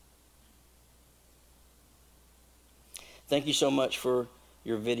 Thank you so much for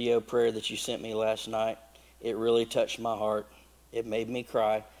your video prayer that you sent me last night. It really touched my heart. It made me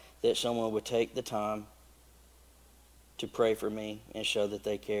cry that someone would take the time to pray for me and show that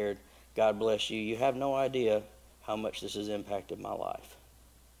they cared. God bless you. You have no idea how much this has impacted my life.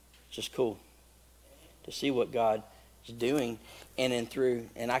 It's just cool to see what God is doing in and through.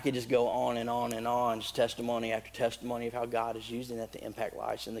 And I could just go on and on and on, just testimony after testimony of how God is using that to impact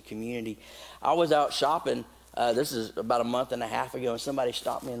lives in the community. I was out shopping. This is about a month and a half ago, and somebody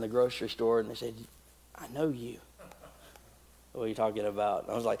stopped me in the grocery store, and they said, I know you. What are you talking about?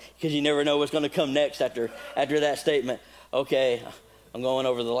 I was like, because you never know what's going to come next after that statement. Okay, I'm going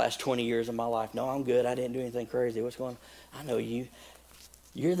over the last 20 years of my life. No, I'm good. I didn't do anything crazy. What's going on? I know you.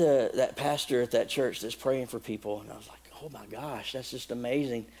 You're that pastor at that church that's praying for people. And I was like, oh my gosh, that's just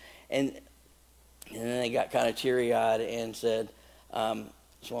amazing. And then they got kind of teary-eyed and said,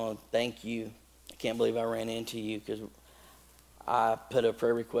 just want to thank you. I can't believe I ran into you because I put a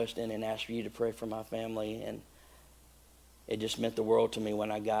prayer request in and asked for you to pray for my family. And it just meant the world to me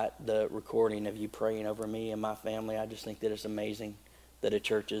when I got the recording of you praying over me and my family. I just think that it's amazing that a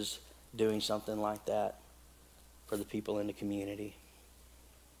church is doing something like that for the people in the community.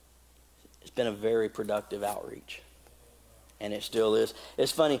 It's been a very productive outreach, and it still is.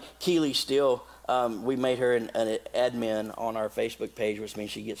 It's funny, Keely Steele, we made her an admin on our Facebook page, which means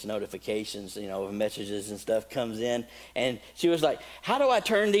she gets notifications, of messages and stuff comes in. And she was like, how do I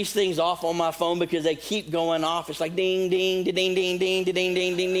turn these things off on my phone because they keep going off? It's like ding, ding, ding, ding, ding, ding, ding,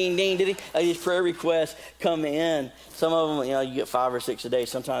 ding, ding, ding, ding. These prayer requests come in. Some of them, you get 5 or 6 a day.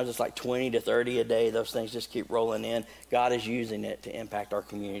 Sometimes it's like 20 to 30 a day. Those things just keep rolling in. God is using it to impact our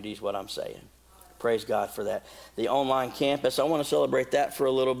community is what I'm saying. Praise God for that. The online campus, I want to celebrate that for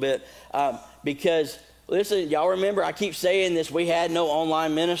a little bit because, listen, y'all remember, I keep saying this, we had no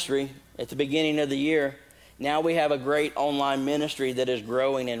online ministry at the beginning of the year. Now we have a great online ministry that is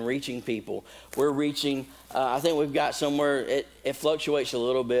growing and reaching people. We're reaching, I think we've got somewhere, it fluctuates a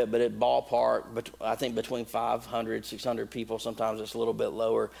little bit, but at ballpark, I think between 500, 600 people, sometimes it's a little bit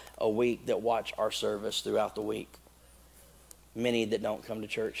lower a week that watch our service throughout the week. Many that don't come to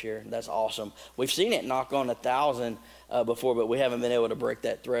church here. That's awesome. We've seen it knock on 1,000 before, but we haven't been able to break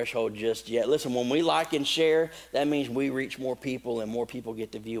that threshold just yet. Listen, when we like and share, that means we reach more people and more people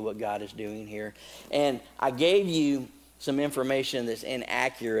get to view what God is doing here. And I gave you some information that's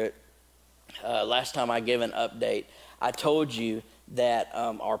inaccurate. Last time I gave an update, I told you that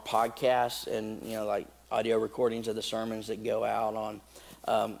our podcasts and, like audio recordings of the sermons that go out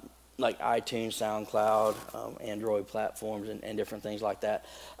on like iTunes, SoundCloud, Android platforms, and different things like that.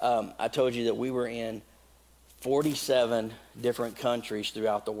 I told you that we were in 47 different countries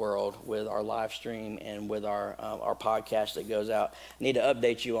throughout the world with our live stream and with our podcast that goes out. I need to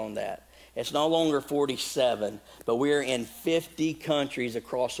update you on that. It's no longer 47, but we're in 50 countries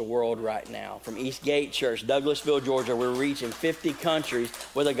across the world right now. From Eastgate Church, Douglasville, Georgia, we're reaching 50 countries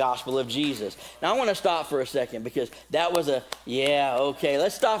with the gospel of Jesus. Now, I want to stop for a second because that was okay.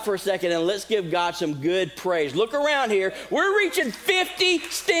 Let's stop for a second and let's give God some good praise. Look around here. We're reaching 50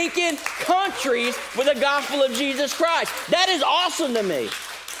 stinking countries with the gospel of Jesus Christ. That is awesome to me.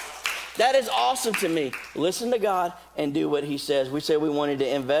 That is awesome to me. Listen to God and do what he says. We said we wanted to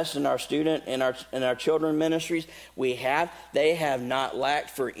invest in our student and our children ministries. We have. They have not lacked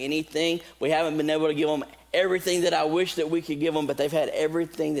for anything. We haven't been able to give them everything that I wish that we could give them, but they've had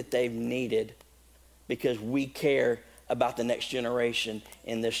everything that they've needed because we care about the next generation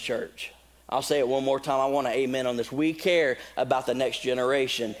in this church. I'll say it one more time. I want an amen on this. We care about the next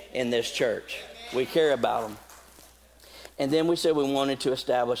generation in this church. We care about them. And then we said we wanted to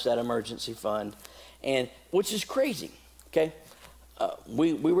establish that emergency fund, and which is crazy, okay?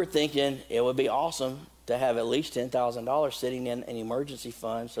 We were thinking it would be awesome to have at least $10,000 sitting in an emergency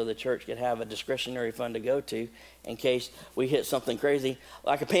fund so the church could have a discretionary fund to go to in case we hit something crazy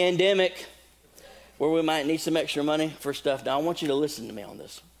like a pandemic where we might need some extra money for stuff. Now, I want you to listen to me on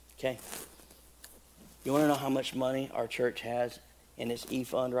this, okay? You want to know how much money our church has in its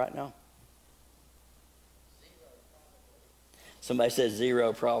e-fund right now? Somebody said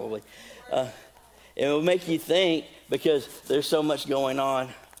zero, probably. It will make you think because there's so much going on.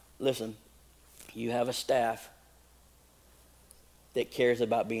 Listen, you have a staff that cares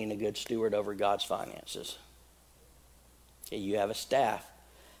about being a good steward over God's finances. Okay, you have a staff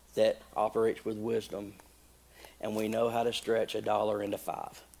that operates with wisdom, and we know how to stretch $1 into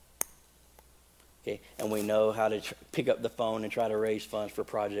 $5. Okay, and we know how to pick up the phone and try to raise funds for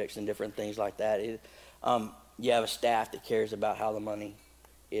projects and different things like that. You have a staff that cares about how the money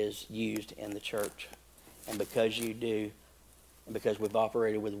is used in the church. And because you do, and because we've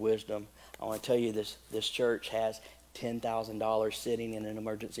operated with wisdom, I want to tell you this church has $10,000 sitting in an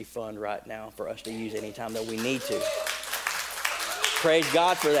emergency fund right now for us to use anytime that we need to. Praise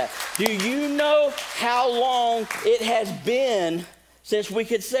God for that. Do you know how long it has been since we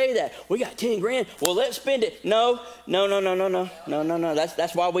could say that? We got 10 grand. Well, let's spend it. No.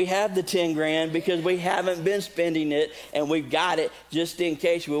 That's why we have the 10 grand, because we haven't been spending it, and we've got it just in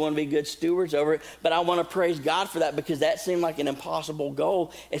case we want to be good stewards over it. But I want to praise God for that, because that seemed like an impossible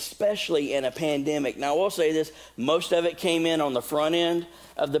goal, especially in a pandemic. Now, I will say this. Most of it came in on the front end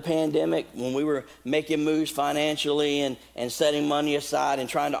of the pandemic when we were making moves financially and setting money aside and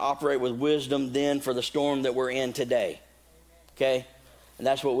trying to operate with wisdom then for the storm that we're in today. Okay? And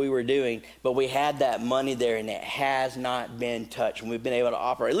that's what we were doing. But we had that money there, and it has not been touched. And we've been able to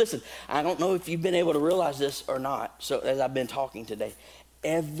operate. Listen, I don't know if you've been able to realize this or not. So as I've been talking today,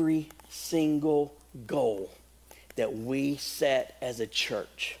 every single goal that we set as a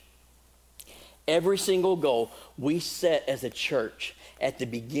church, every single goal we set as a church at the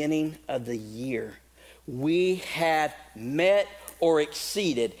beginning of the year, we have met or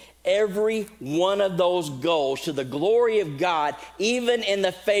exceeded every one of those goals to the glory of God, even in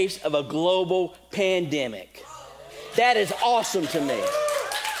the face of a global pandemic. That is awesome to me.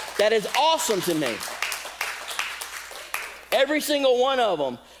 That is awesome to me. Every single one of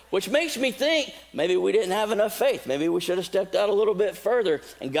them, which makes me think maybe we didn't have enough faith. Maybe we should have stepped out a little bit further.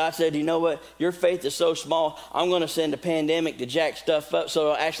 And God said, you know what? Your faith is so small, I'm going to send a pandemic to jack stuff up so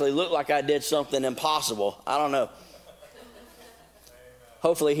it'll actually look like I did something impossible. I don't know.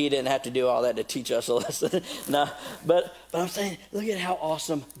 Hopefully he didn't have to do all that to teach us a lesson. No, but I'm saying, look at how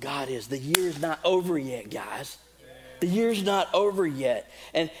awesome God is. The year's not over yet, guys. The year's not over yet.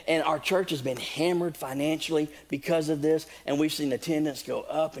 And our church has been hammered financially because of this. And we've seen attendance go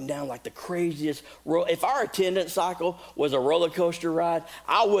up and down like the craziest. If our attendance cycle was a roller coaster ride,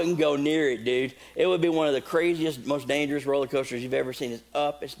 I wouldn't go near it, dude. It would be one of the craziest, most dangerous roller coasters you've ever seen. It's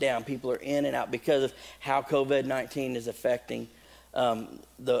up, it's down. People are in and out because of how COVID-19 is affecting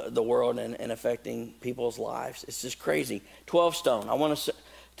the world and affecting people's lives. It's just crazy. 12 Stone. I want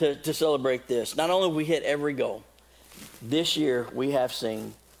to celebrate this. Not only have we hit every goal, this year we have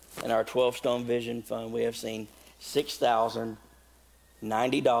seen in our 12 Stone Vision Fund, we have seen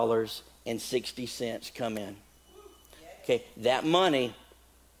 $6,090.60 come in. Okay, that money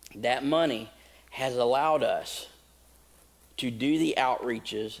has allowed us to do the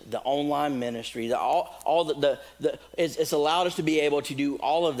outreaches, the online ministry, it's allowed us to be able to do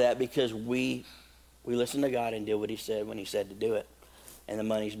all of that because we listened to God and did what he said when he said to do it. And the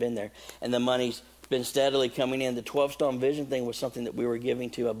money's been there. And the money's been steadily coming in. The 12 Stone Vision thing was something that we were giving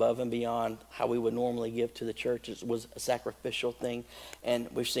to above and beyond how we would normally give to the church. It was a sacrificial thing. And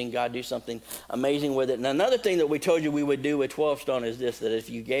we've seen God do something amazing with it. And another thing that we told you we would do with 12 Stone is this, that if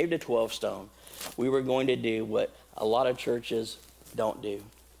you gave to 12 Stone, we were going to do what a lot of churches don't do.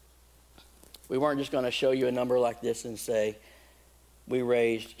 We weren't just going to show you a number like this and say, we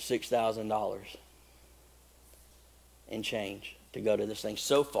raised $6,000 and change to go to this thing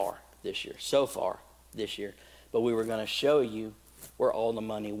so far this year. But we were going to show you where all the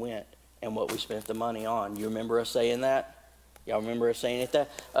money went and what we spent the money on. You remember us saying that? Y'all remember us saying it? That?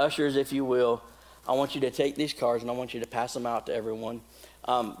 Ushers, if you will, I want you to take these cards and I want you to pass them out to everyone.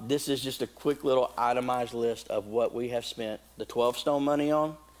 This is just a quick little itemized list of what we have spent the 12 Stone money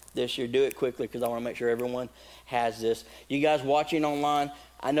on this year. Do it quickly because I want to make sure everyone has this. You guys watching online,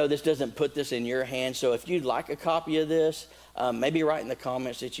 I know this doesn't put this in your hands, so if you'd like a copy of this, maybe write in the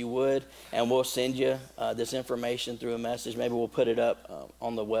comments that you would, and we'll send you this information through a message. Maybe we'll put it up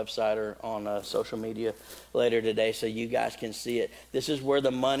on the website or on social media later today so you guys can see it. This is where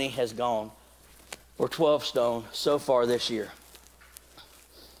the money has gone for 12 Stone so far this year.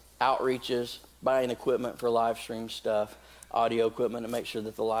 Outreaches, buying equipment for live stream stuff, audio equipment to make sure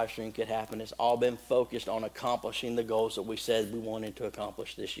that the live stream could happen. It's all been focused on accomplishing the goals that we said we wanted to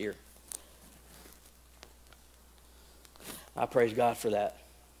accomplish this year. I praise God for that.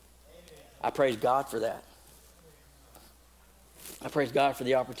 I praise God for that. I praise God for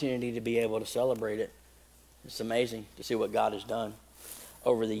the opportunity to be able to celebrate it. It's amazing to see what God has done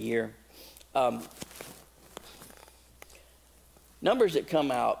over the year. Numbers that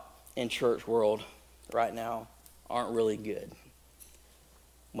come out in church world right now aren't really good.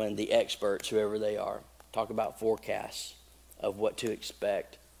 When the experts, whoever they are, talk about forecasts of what to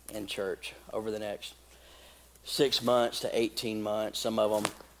expect in church over the next 6 months to 18 months, some of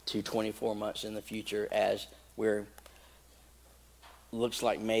them to 24 months in the future, as we're looks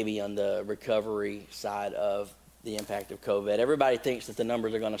like maybe on the recovery side of the impact of COVID. Everybody thinks that the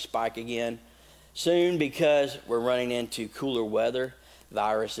numbers are going to spike again soon because we're running into cooler weather.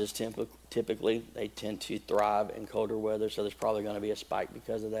 Viruses typically, they tend to thrive in colder weather, so there's probably going to be a spike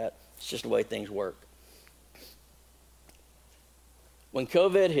because of that. It's just the way things work. When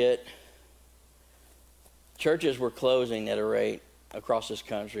COVID hit, churches were closing at a rate across this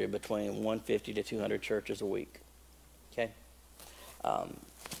country of between 150 to 200 churches a week. Okay?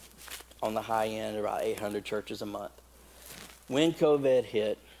 On the high end, about 800 churches a month. When COVID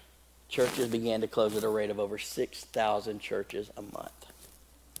hit, churches began to close at a rate of over 6,000 churches a month.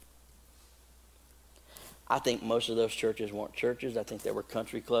 I think most of those churches weren't churches. I think they were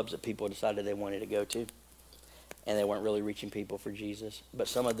country clubs that people decided they wanted to go to, and they weren't really reaching people for Jesus. But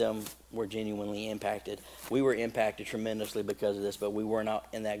some of them were genuinely impacted. We were impacted tremendously because of this, but we were not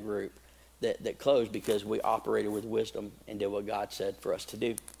in that group that closed because we operated with wisdom and did what God said for us to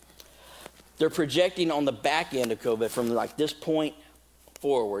do. They're projecting on the back end of COVID from like this point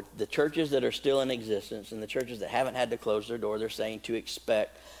forward, the churches that are still in existence and the churches that haven't had to close their door, they're saying to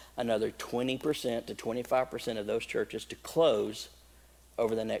expect another 20% to 25% of those churches to close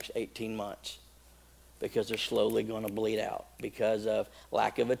over the next 18 months because they're slowly going to bleed out because of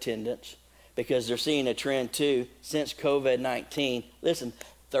lack of attendance, because they're seeing a trend too since COVID-19. Listen,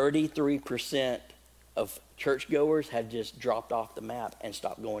 33% of churchgoers have just dropped off the map and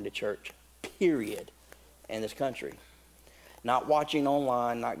stopped going to church, period, in this country. Not watching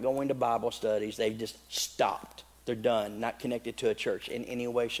online, not going to Bible studies. They've just stopped. They're done, not connected to a church in any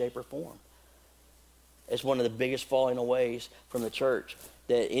way, shape, or form. It's one of the biggest falling aways from the church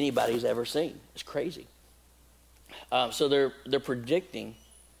that anybody's ever seen. It's crazy. So they're predicting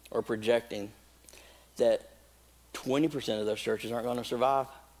or projecting that 20% of those churches aren't going to survive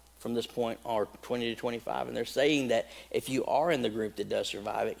from this point, or 20 to 25. And they're saying that if you are in the group that does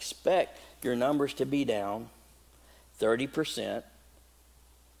survive, expect your numbers to be down 30%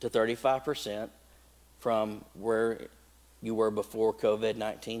 to 35% from where you were before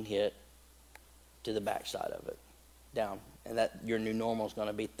COVID-19 hit to the backside of it, down. And that your new normal is going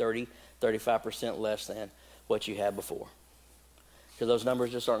to be 35% less than what you had before. Because those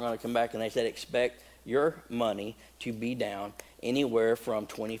numbers just aren't going to come back. And they said expect your money to be down anywhere from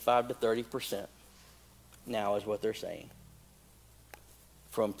 25 to 30% now is what they're saying.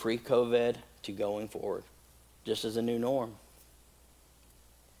 From pre-COVID to going forward, just as a new norm.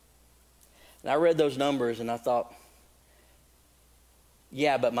 And I read those numbers and I thought,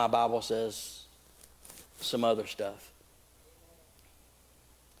 yeah, but my Bible says some other stuff.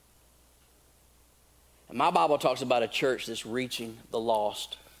 And my Bible talks about a church that's reaching the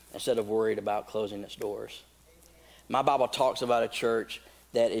lost instead of worried about closing its doors. My Bible talks about a church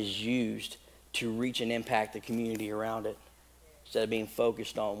that is used to reach and impact the community around it instead of being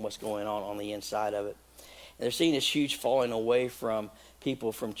focused on what's going on the inside of it. And they're seeing this huge falling away from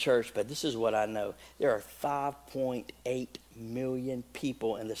people from church, but this is what I know. There are 5.8 million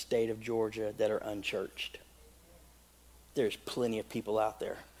people in the state of Georgia that are unchurched. There's plenty of people out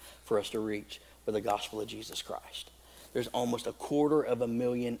there for us to reach with the gospel of Jesus Christ. There's almost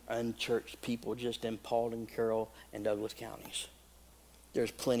 250,000 unchurched people just in Paulding, Carroll, and Douglas counties.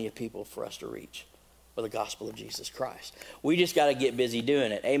 There's plenty of people for us to reach with the gospel of Jesus Christ. We just got to get busy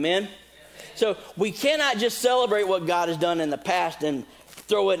doing it. Amen? So we cannot just celebrate what God has done in the past and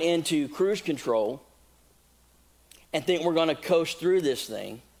throw it into cruise control and think we're going to coast through this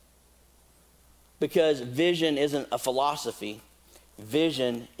thing, because vision isn't a philosophy.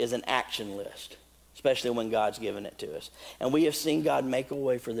 Vision is an action list, especially when God's given it to us. And we have seen God make a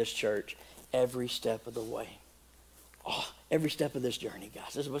way for this church every step of the way. Oh, every step of this journey,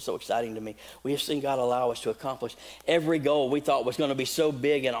 guys. This is what's so exciting to me. We have seen God allow us to accomplish every goal we thought was going to be so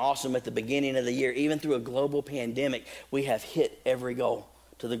big and awesome at the beginning of the year. Even through a global pandemic, we have hit every goal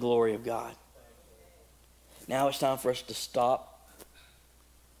to the glory of God. Now it's time for us to stop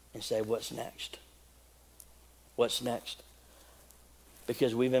and say, what's next? What's next?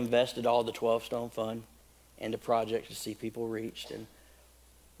 Because we've invested all the 12 Stone Fund into projects to see people reached, and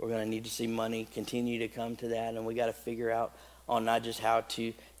we're going to need to see money continue to come to that, and we got to figure out on not just how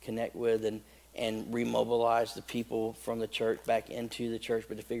to connect with and remobilize the people from the church back into the church,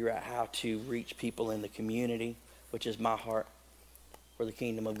 but to figure out how to reach people in the community, which is my heart for the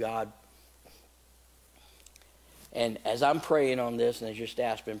kingdom of God. And as I'm praying on this, and as your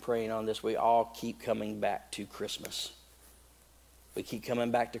staff's been praying on this, we all keep coming back to Christmas. We keep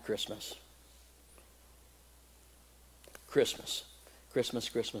coming back to Christmas. Christmas. Christmas,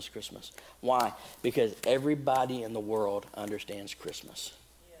 Christmas, Christmas. Why? Because everybody in the world understands Christmas.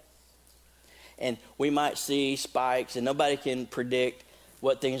 Yes. And we might see spikes, and nobody can predict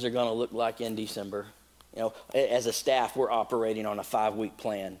what things are going to look like in December. You know, as a staff, we're operating on a 5-week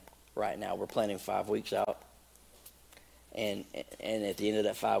plan right now. We're planning 5 weeks out. And at the end of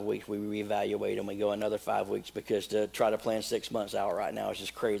that 5 weeks, we reevaluate and we go another 5 weeks, because to try to plan 6 months out right now is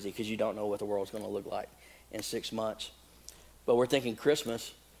just crazy, because you don't know what the world's going to look like in 6 months. But we're thinking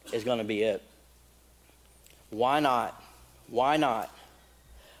Christmas is going to be it. Why not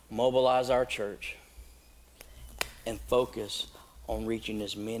mobilize our church and focus on reaching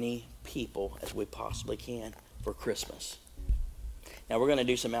as many people as we possibly can for Christmas? Now, we're going to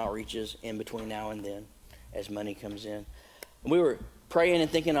do some outreaches in between now and then as money comes in. We were praying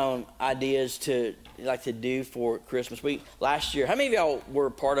and thinking on ideas to do for Christmas. Last year, how many of y'all were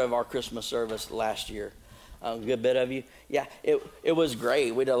part of our Christmas service last year? A good bit of you. Yeah, it was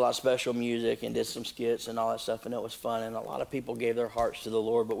great. We did a lot of special music and did some skits and all that stuff, and it was fun. And a lot of people gave their hearts to the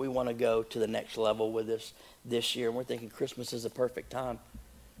Lord. But we want to go to the next level with this year. And we're thinking Christmas is the perfect time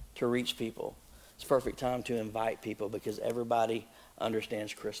to reach people. It's a perfect time to invite people, because everybody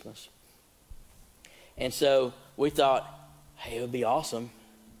understands Christmas. And so we thought, hey, it would be awesome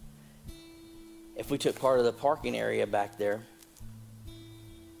if we took part of the parking area back there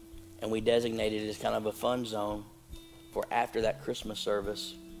and we designated it as kind of a fun zone for after that Christmas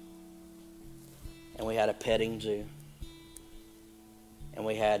service. And we had a petting zoo. And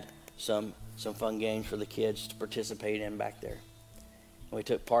we had some fun games for the kids to participate in back there. And we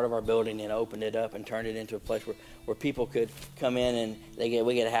took part of our building and opened it up and turned it into a place where people could come in, and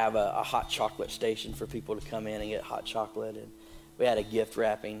we could have a hot chocolate station for people to come in and get hot chocolate. And we had a gift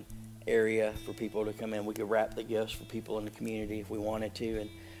wrapping area for people to come in. We could wrap the gifts for people in the community if we wanted to. And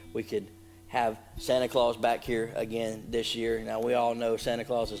we could have Santa Claus back here again this year. Now, we all know Santa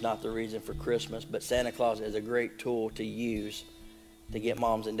Claus is not the reason for Christmas, but Santa Claus is a great tool to use to get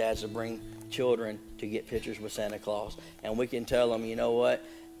moms and dads to bring children to get pictures with Santa Claus. And we can tell them, you know what?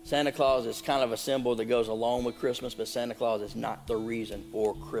 Santa Claus is kind of a symbol that goes along with Christmas, but Santa Claus is not the reason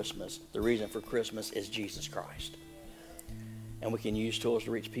for Christmas. The reason for Christmas is Jesus Christ. And we can use tools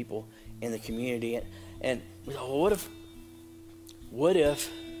to reach people in the community. And we thought, well, what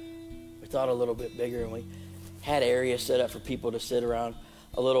if we thought a little bit bigger, and we had areas set up for people to sit around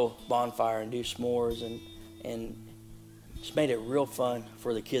a little bonfire and do s'mores, and just made it real fun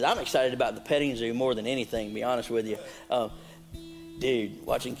for the kids. I'm excited about the petting zoo more than anything, to be honest with you. Dude,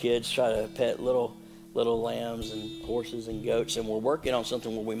 watching kids try to pet little lambs and horses and goats, and we're working on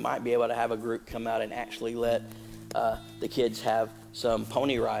something where we might be able to have a group come out and actually let the kids have some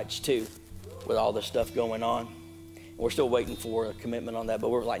pony rides too, with all this stuff going on. We're still waiting for a commitment on that, but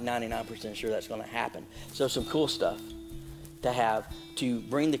we're like 99% sure that's going to happen. So some cool stuff to have to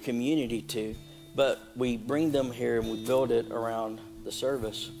bring the community to, but we bring them here and we build it around the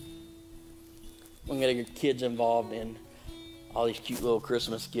service. We're going to get kids involved in all these cute little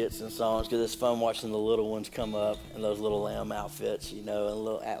Christmas skits and songs, because it's fun watching the little ones come up in those little lamb outfits, you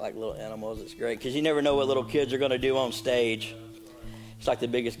know, and act like little animals. It's great, because you never know what little kids are going to do on stage. It's like the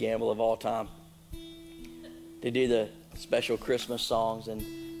biggest gamble of all time, to do the special Christmas songs and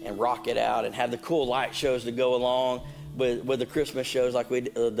rock it out and have the cool light shows to go along with the Christmas shows, like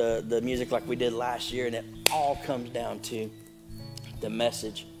the music like we did last year. And it all comes down to the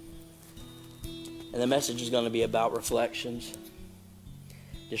message. And the message is going to be about reflections.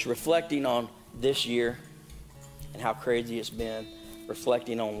 Just reflecting on this year and how crazy it's been.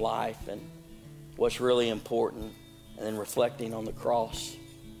 Reflecting on life and what's really important. And then reflecting on the cross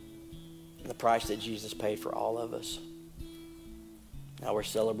and the price that Jesus paid for all of us. Now we're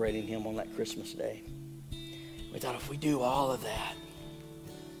celebrating him on that Christmas day. We thought if we do all of that,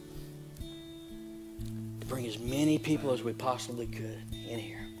 to bring as many people as we possibly could in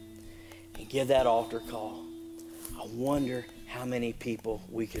here and give that altar call, I wonder how many people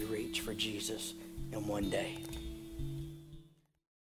we could reach for Jesus in one day.